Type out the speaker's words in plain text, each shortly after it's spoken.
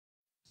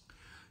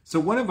So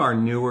one of our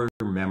newer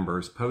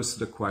members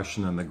posted a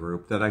question in the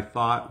group that I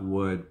thought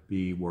would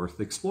be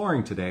worth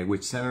exploring today,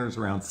 which centers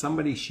around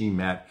somebody she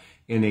met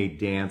in a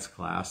dance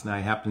class. Now,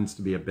 he happens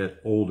to be a bit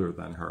older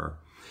than her.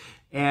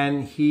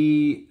 And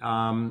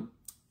I'm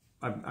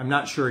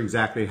not sure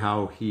exactly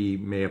how he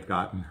may have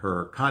gotten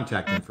her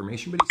contact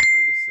information, but he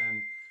started to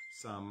send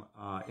some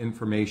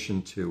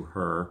information to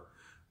her,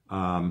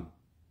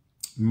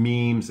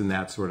 memes and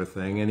that sort of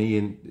thing. And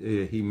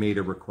he made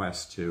a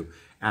request to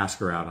ask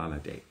her out on a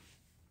date.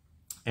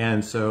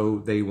 And so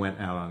they went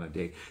out on a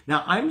date.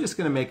 Now, I'm just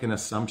going to make an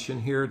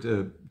assumption here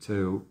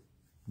to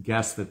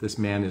guess that this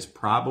man is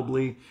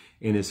probably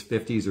in his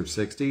 50s or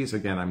 60s.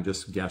 Again, I'm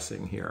just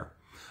guessing here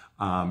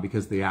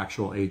because the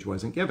actual age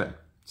wasn't given.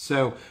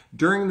 So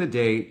during the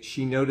date,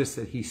 she noticed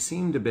that he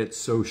seemed a bit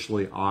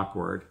socially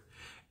awkward.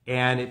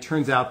 And it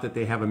turns out that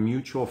they have a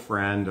mutual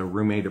friend, a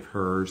roommate of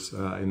hers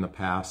in the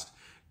past.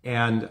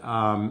 And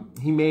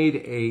he made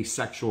a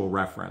sexual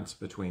reference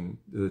between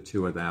the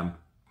two of them.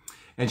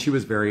 And she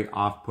was very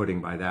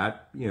off-putting by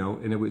that,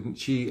 and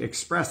she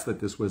expressed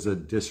that this was a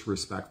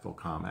disrespectful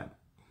comment,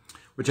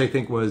 which I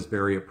think was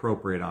very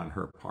appropriate on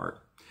her part.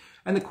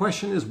 And the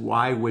question is,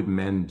 why would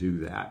men do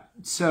that?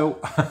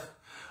 So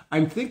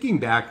I'm thinking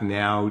back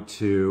now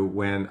to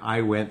when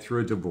I went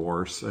through a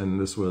divorce, and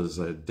this was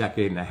a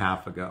decade and a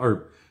half ago,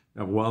 or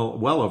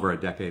well over a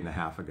decade and a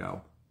half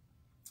ago.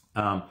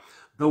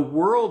 The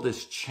world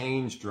has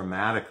changed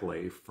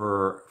dramatically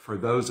for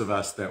those of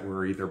us that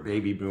were either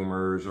baby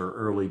boomers or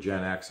early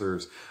Gen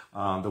Xers,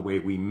 the way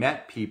we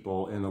met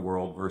people in the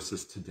world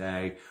versus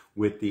today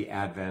with the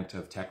advent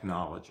of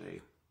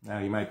technology. Now,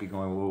 you might be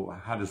going, well,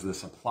 how does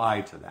this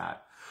apply to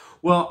that?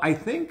 Well, I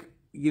think,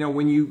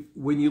 when you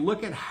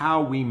look at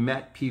how we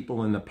met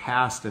people in the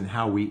past and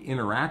how we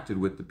interacted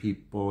with the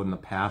people in the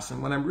past,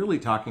 and what I'm really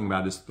talking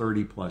about is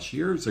 30 plus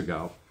years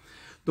ago,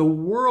 the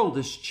world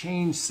has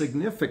changed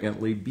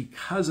significantly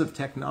because of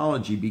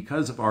technology,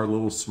 because of our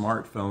little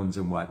smartphones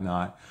and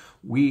whatnot.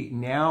 We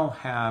now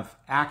have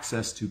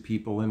access to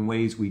people in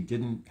ways we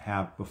didn't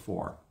have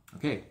before.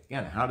 Okay,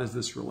 again, how does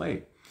this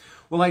relate?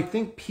 Well, I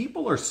think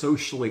people are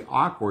socially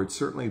awkward,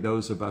 certainly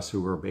those of us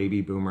who are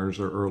baby boomers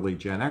or early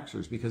Gen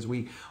Xers, because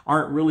we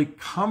aren't really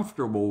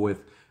comfortable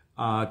with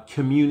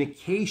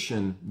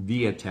communication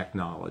via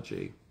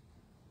technology.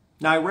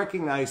 Now, I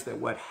recognize that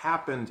what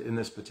happened in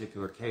this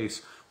particular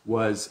case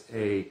was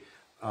a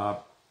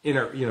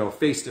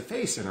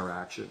face-to-face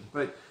interaction,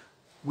 but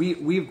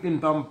we've been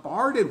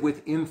bombarded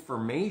with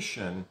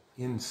information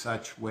in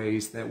such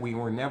ways that we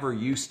were never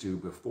used to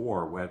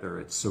before, whether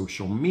it's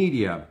social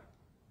media,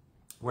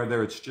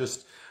 whether it's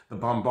just the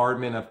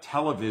bombardment of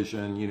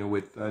television,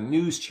 with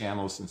news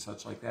channels and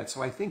such like that.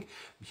 So I think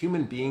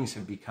human beings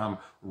have become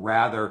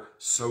rather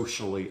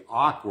socially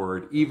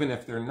awkward, even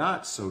if they're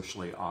not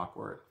socially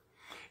awkward.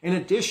 In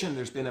addition,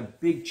 there's been a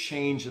big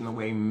change in the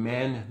way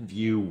men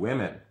view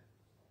women.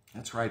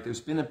 That's right,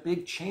 there's been a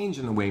big change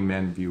in the way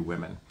men view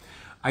women.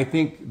 I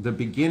think the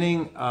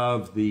beginning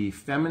of the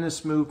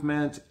feminist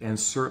movement and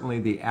certainly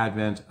the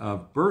advent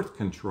of birth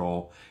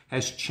control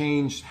has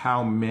changed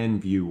how men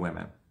view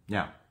women.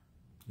 Now,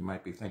 you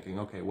might be thinking,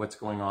 okay, what's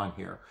going on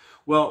here?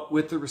 Well,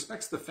 with the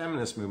respects to the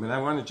feminist movement, I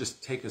want to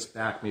just take us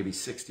back maybe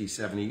 60,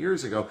 70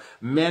 years ago.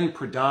 Men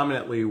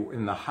predominantly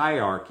in the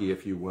hierarchy,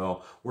 if you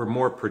will, were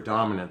more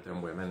predominant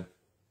than women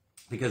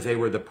because they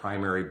were the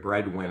primary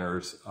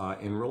breadwinners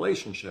in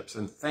relationships.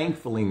 And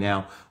thankfully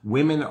now,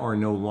 women are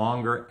no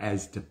longer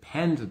as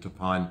dependent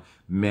upon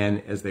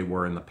men as they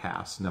were in the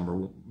past, number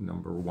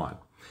one.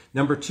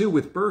 Number two,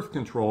 with birth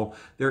control,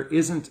 there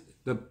isn't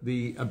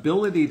the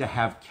ability to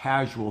have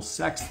casual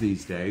sex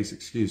these days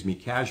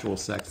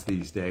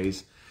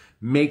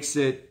makes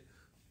it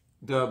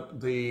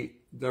the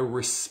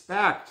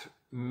respect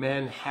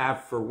men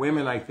have for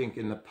women, I think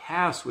in the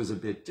past was a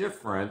bit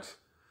different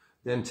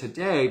than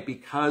today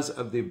because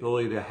of the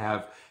ability to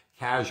have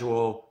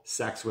casual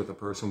sex with a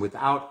person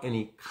without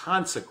any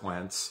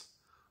consequence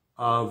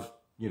of,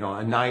 a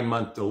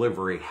 9-month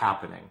delivery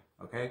happening.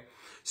 Okay.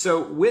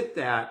 So with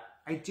that,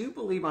 I do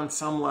believe on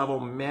some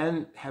level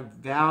men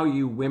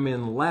value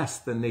women less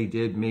than they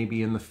did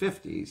maybe in the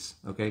 50s,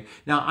 okay?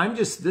 Now,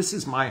 this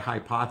is my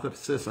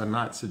hypothesis. I'm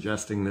not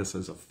suggesting this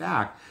as a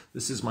fact.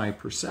 This is my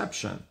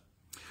perception.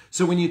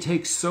 So when you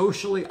take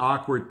socially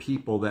awkward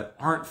people that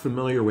aren't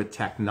familiar with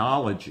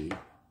technology,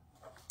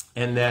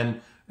 and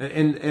then,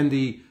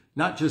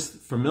 not just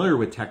familiar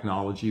with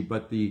technology,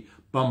 but the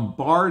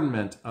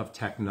bombardment of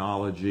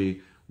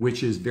technology,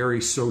 which is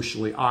very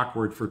socially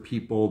awkward for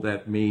people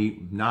that may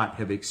not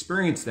have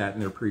experienced that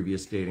in their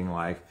previous dating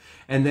life.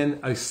 And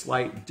then a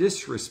slight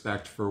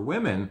disrespect for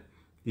women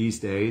these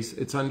days,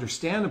 it's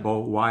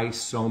understandable why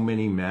so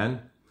many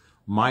men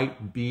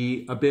might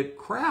be a bit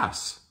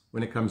crass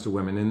when it comes to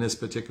women. In this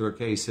particular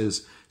case,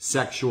 his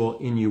sexual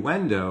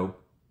innuendo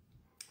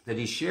that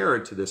he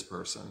shared to this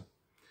person.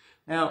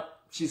 Now,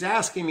 she's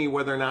asking me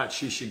whether or not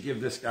she should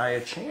give this guy a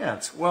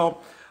chance.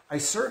 Well, I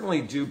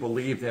certainly do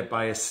believe that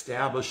by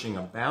establishing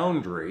a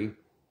boundary,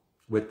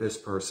 with this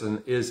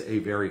person is a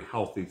very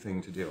healthy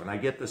thing to do. And I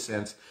get the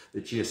sense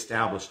that she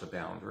established a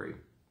boundary.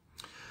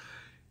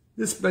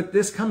 But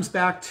this comes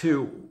back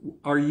to,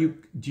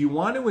 do you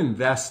want to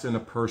invest in a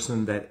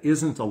person that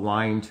isn't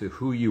aligned to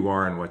who you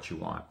are and what you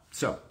want?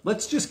 So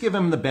let's just give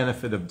him the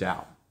benefit of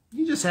doubt.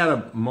 You just had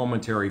a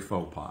momentary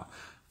faux pas.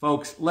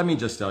 Folks, let me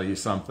just tell you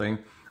something.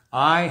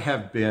 I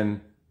have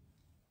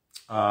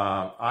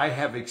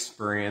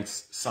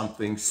experienced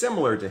something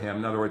similar to him.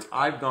 In other words,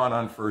 I've gone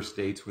on first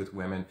dates with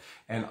women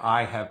and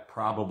I have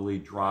probably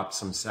dropped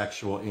some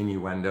sexual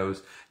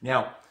innuendos.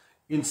 Now,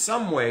 in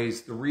some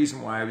ways, the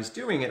reason why I was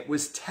doing it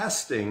was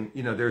testing,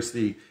 there's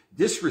the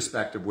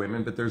disrespect of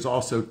women, but there's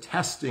also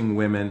testing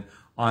women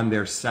on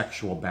their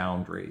sexual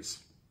boundaries.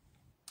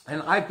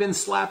 And I've been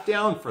slapped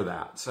down for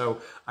that.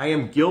 So I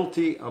am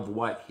guilty of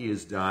what he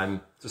has done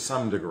to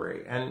some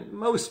degree. And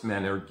most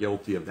men are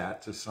guilty of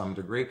that to some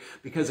degree.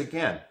 Because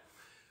again,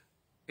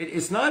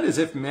 it's not as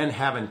if men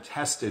haven't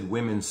tested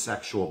women's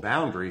sexual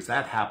boundaries.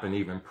 That happened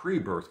even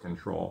pre-birth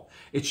control.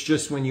 It's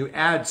just when you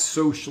add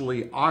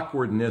socially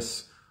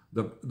awkwardness,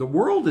 the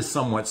world is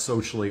somewhat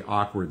socially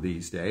awkward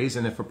these days.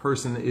 And if a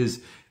person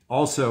is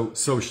also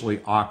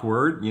socially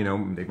awkward,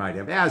 they might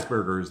have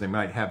Asperger's, they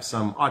might have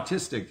some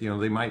autistic,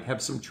 they might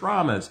have some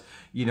traumas,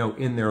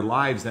 in their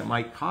lives that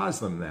might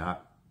cause them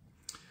that.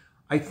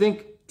 I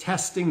think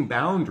testing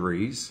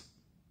boundaries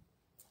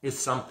is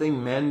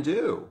something men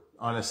do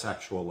on a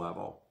sexual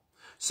level.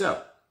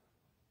 So,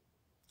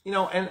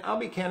 and I'll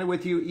be candid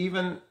with you,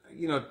 even,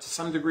 to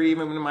some degree,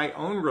 even in my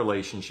own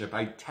relationship,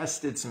 I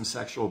tested some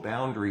sexual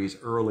boundaries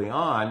early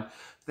on.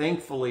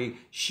 Thankfully,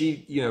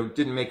 she,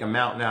 didn't make a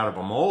mountain out of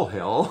a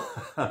molehill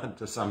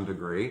to some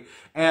degree.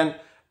 And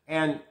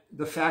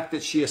the fact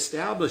that she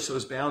established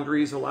those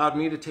boundaries allowed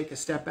me to take a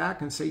step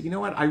back and say, you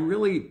know what, I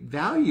really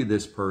value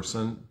this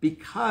person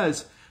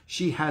because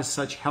she has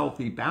such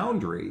healthy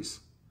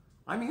boundaries.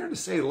 I'm here to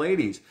say,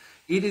 ladies,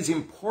 it is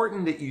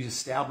important that you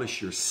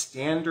establish your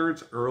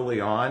standards early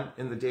on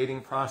in the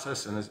dating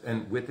process,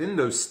 and within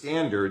those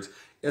standards,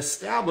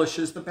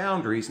 establishes the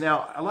boundaries.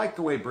 Now, I like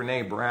the way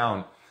Brene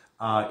Brown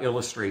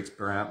illustrates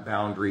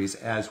boundaries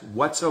as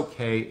what's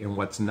okay and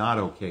what's not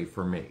okay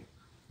for me.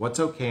 What's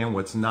okay and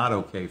what's not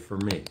okay for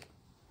me.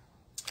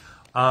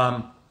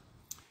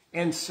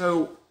 And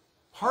so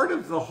part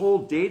of the whole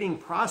dating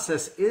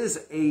process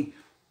is a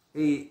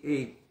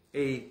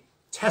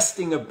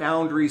testing of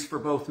boundaries for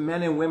both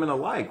men and women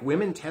alike.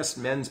 Women test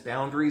men's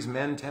boundaries,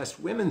 men test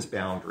women's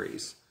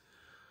boundaries.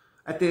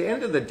 At the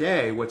end of the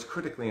day, what's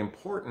critically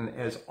important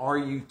is, are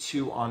you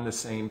two on the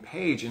same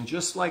page? And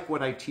just like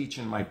what I teach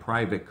in my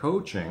private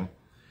coaching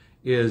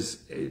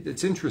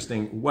it's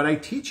interesting. What I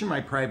teach in my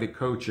private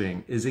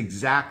coaching is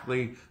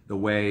exactly the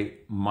way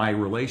my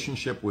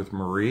relationship with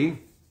Marie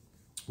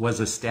was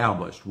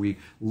established. We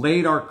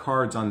laid our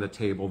cards on the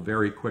table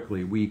very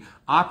quickly. We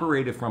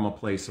operated from a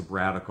place of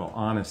radical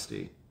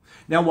honesty.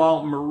 Now,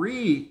 while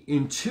Marie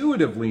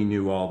intuitively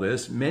knew all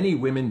this, many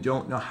women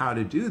don't know how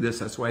to do this.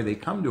 That's why they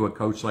come to a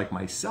coach like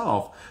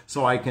myself,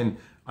 so I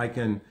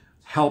can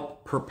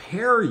help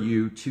prepare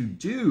you to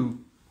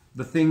do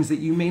the things that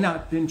you may not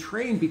have been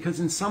trained, because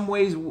in some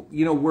ways,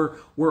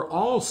 we're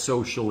all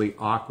socially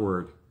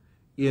awkward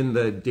in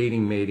the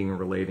dating, mating, and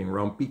relating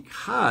realm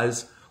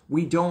because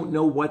we don't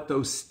know what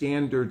those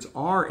standards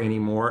are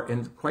anymore.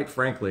 And quite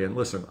frankly, and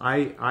listen,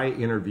 I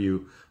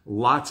interview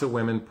lots of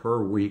women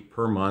per week,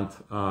 per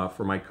month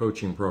for my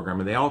coaching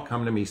program, and they all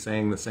come to me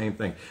saying the same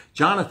thing.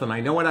 Jonathan, I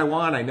know what I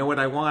want, I know what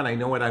I want, I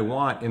know what I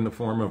want in the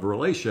form of a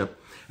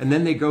relationship. And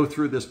then they go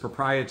through this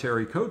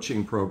proprietary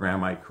coaching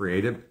program I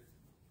created.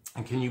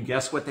 And can you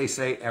guess what they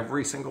say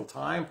every single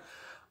time?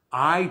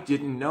 I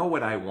didn't know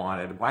what I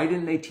wanted. Why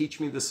didn't they teach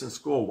me this in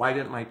school? Why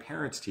didn't my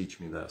parents teach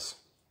me this?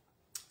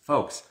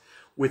 Folks,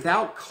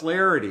 without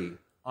clarity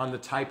on the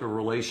type of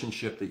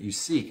relationship that you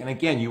seek, and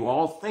again, you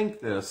all think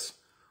this,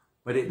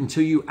 but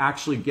until you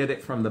actually get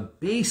it from the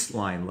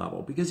baseline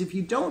level, because if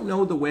you don't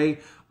know the way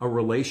a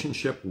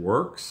relationship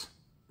works,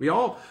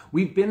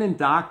 we've been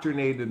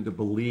indoctrinated to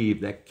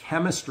believe that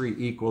chemistry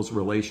equals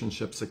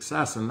relationship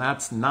success, and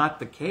that's not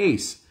the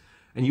case.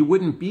 And you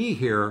wouldn't be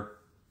here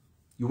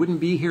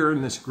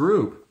in this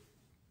group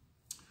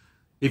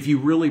if you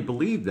really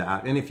believe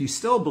that. And if you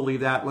still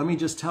believe that, let me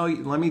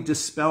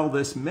dispel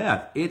this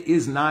myth. It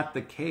is not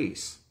the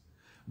case.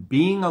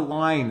 Being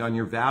aligned on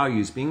your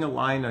values, being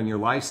aligned on your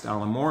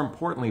lifestyle, and more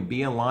importantly,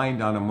 being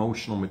aligned on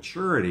emotional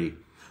maturity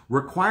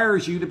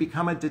requires you to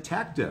become a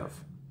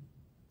detective.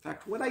 In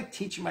fact, what I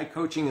teach in my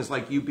coaching is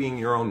like you being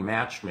your own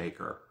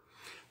matchmaker.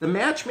 The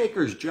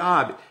matchmaker's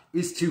job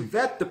is to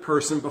vet the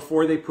person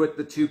before they put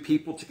the two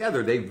people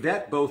together. They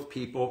vet both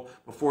people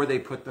before they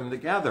put them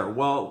together.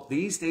 Well,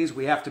 these days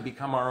we have to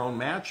become our own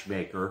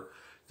matchmaker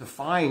to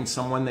find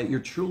someone that you're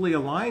truly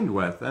aligned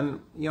with. And,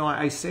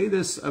 I say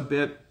this a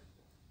bit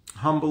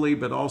humbly,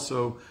 but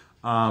also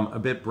a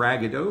bit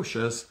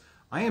braggadocious.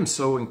 I am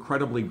so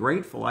incredibly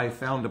grateful I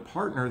found a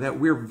partner that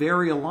we're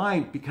very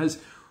aligned, because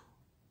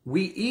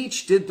we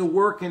each did the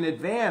work in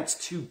advance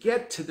to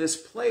get to this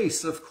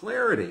place of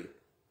clarity.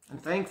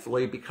 And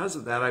thankfully, because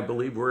of that, I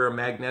believe we're a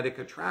magnetic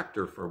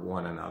attractor for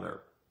one another.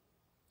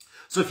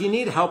 So if you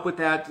need help with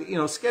that,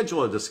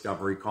 schedule a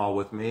discovery call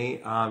with me.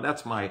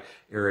 That's my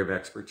area of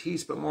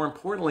expertise. But more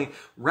importantly,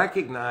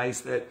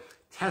 recognize that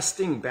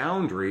testing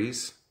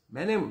boundaries,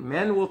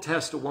 men will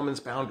test a woman's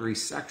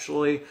boundaries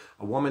sexually.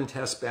 A woman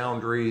tests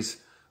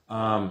boundaries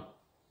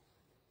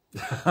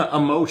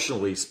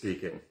emotionally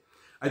speaking.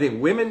 I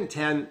think women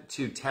tend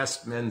to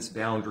test men's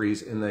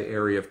boundaries in the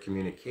area of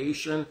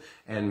communication,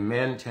 and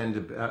men tend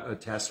to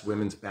test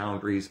women's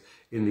boundaries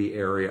in the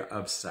area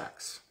of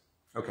sex.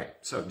 Okay,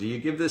 so do you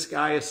give this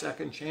guy a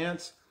second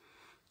chance?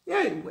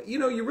 Yeah,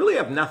 you really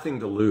have nothing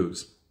to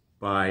lose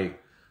by,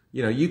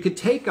 you could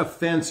take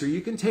offense or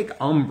you can take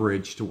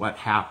umbrage to what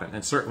happened.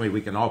 And certainly we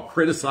can all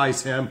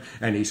criticize him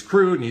and he's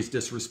crude and he's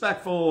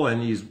disrespectful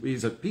and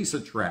he's a piece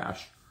of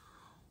trash.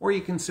 Or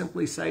you can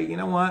simply say, you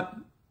know what?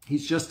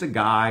 He's just a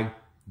guy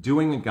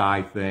doing a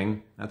guy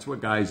thing. That's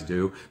what guys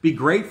do. Be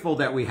grateful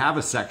that we have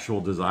a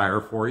sexual desire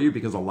for you,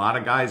 because a lot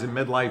of guys in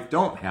midlife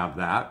don't have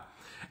that.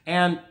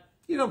 And,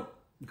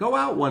 go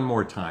out one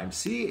more time.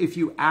 See if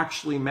you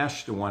actually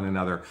mesh to one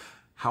another.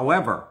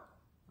 However,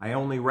 I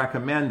only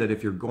recommend that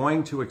if you're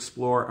going to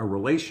explore a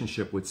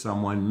relationship with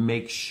someone,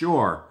 make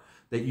sure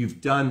that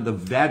you've done the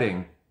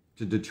vetting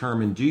to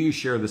determine, do you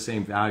share the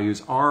same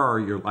values? Are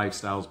your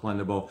lifestyles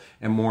blendable?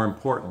 And more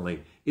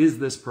importantly, is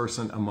this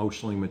person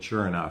emotionally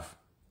mature enough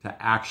to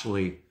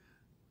actually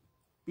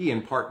be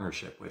in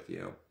partnership with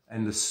you?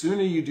 And the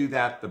sooner you do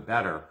that, the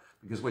better,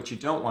 because what you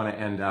don't want to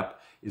end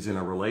up is in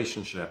a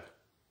relationship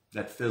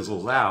that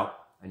fizzles out,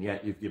 and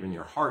yet you've given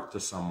your heart to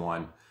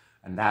someone,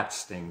 and that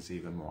stings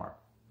even more.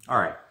 All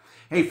right.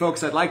 Hey,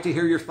 folks, I'd like to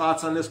hear your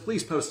thoughts on this.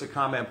 Please post a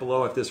comment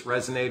below if this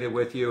resonated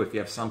with you. If you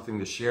have something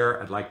to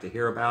share, I'd like to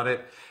hear about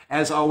it.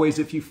 As always,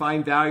 if you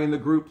find value in the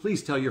group,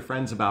 please tell your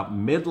friends about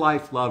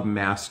Midlife Love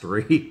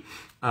Mastery.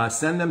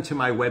 Send them to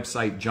my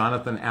website,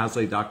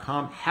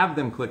 jonathanAslay.com. Have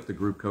them click the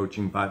group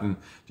coaching button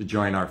to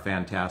join our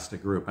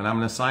fantastic group. And I'm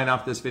going to sign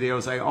off this video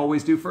as I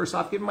always do. First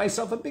off, giving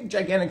myself a big,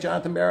 gigantic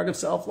Jonathan Bear hug of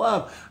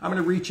self-love. I'm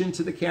going to reach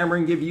into the camera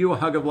and give you a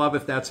hug of love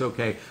if that's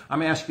okay. I'm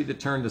going to ask you to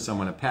turn to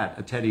someone, a pet,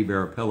 a teddy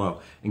bear, a pillow,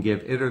 and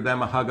give it or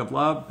them a hug of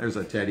love. There's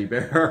a teddy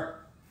bear.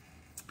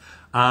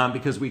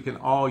 Because we can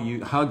all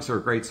use, hugs are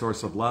a great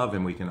source of love,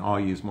 and we can all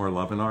use more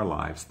love in our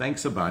lives.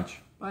 Thanks a bunch.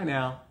 Bye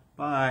now.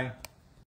 Bye.